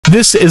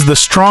This is the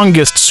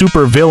strongest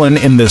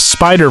supervillain in the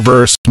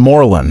Spiderverse,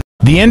 Morlun.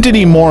 The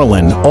entity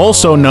Morlun,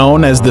 also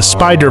known as the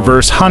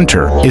Spiderverse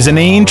Hunter, is an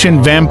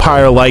ancient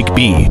vampire-like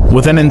being,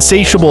 with an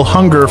insatiable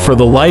hunger for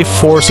the life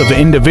force of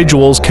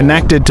individuals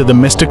connected to the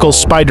mystical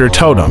spider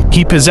totem.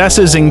 He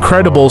possesses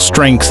incredible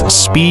strength,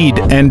 speed,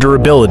 and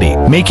durability,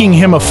 making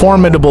him a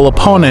formidable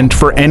opponent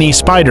for any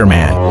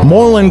Spider-Man.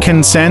 Morlun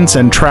can sense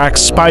and track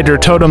spider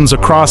totems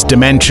across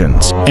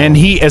dimensions, and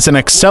he has an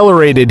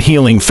accelerated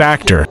healing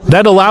factor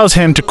that allows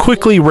him to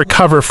quickly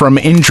recover from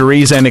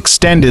injuries and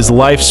extend his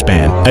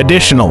lifespan.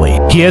 Additionally,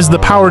 he has the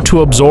power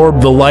to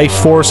absorb the life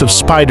force of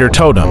spider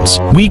totems,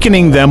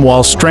 weakening them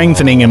while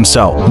strengthening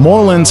himself.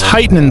 Morlun's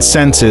heightened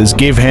senses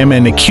give him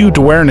an acute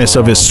awareness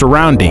of his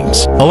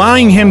surroundings,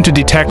 allowing him to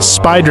detect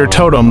spider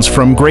totems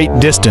from great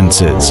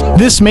distances.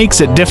 This makes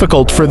it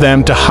difficult for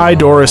them to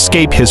hide or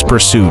escape his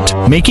pursuit,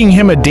 making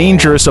him a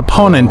dangerous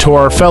opponent to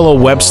our fellow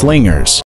web slingers.